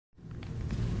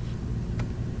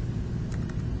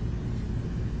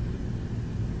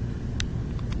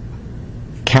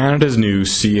Canada's new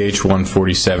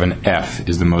CH-147F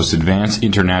is the most advanced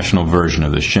international version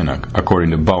of the Chinook,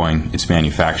 according to Boeing, its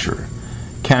manufacturer.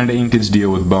 Canada inked its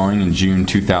deal with Boeing in June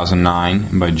 2009,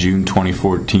 and by June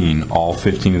 2014, all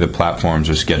 15 of the platforms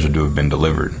are scheduled to have been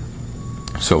delivered.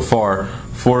 So far,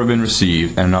 4 have been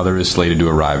received, and another is slated to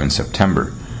arrive in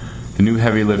September. The new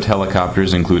heavy-lift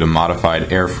helicopters include a modified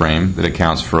airframe that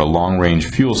accounts for a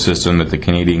long-range fuel system that the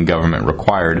Canadian government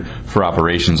required for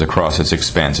operations across its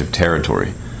expansive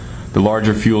territory. The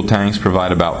larger fuel tanks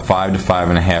provide about 5 to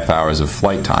 5.5 hours of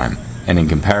flight time, and in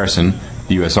comparison,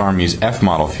 the U.S. Army's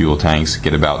F-model fuel tanks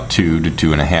get about 2 to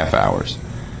 2.5 hours.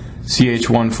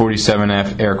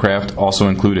 CH-147F aircraft also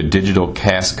include a digital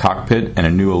CAS cockpit and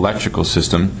a new electrical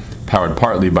system powered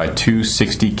partly by 2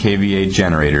 60 kVA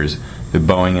generators that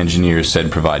Boeing engineers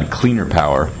said provide cleaner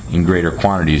power in greater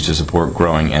quantities to support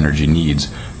growing energy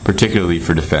needs, particularly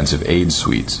for defensive aid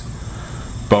suites.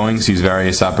 Boeing sees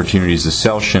various opportunities to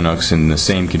sell Chinooks in the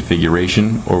same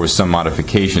configuration or with some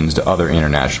modifications to other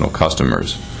international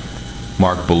customers.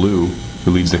 Mark Ballou,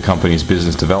 who leads the company's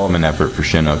business development effort for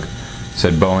Chinook,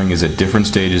 said Boeing is at different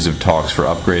stages of talks for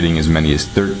upgrading as many as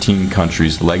 13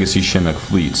 countries' legacy Chinook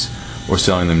fleets or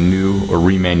selling them new or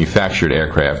remanufactured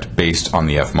aircraft based on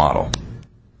the F model.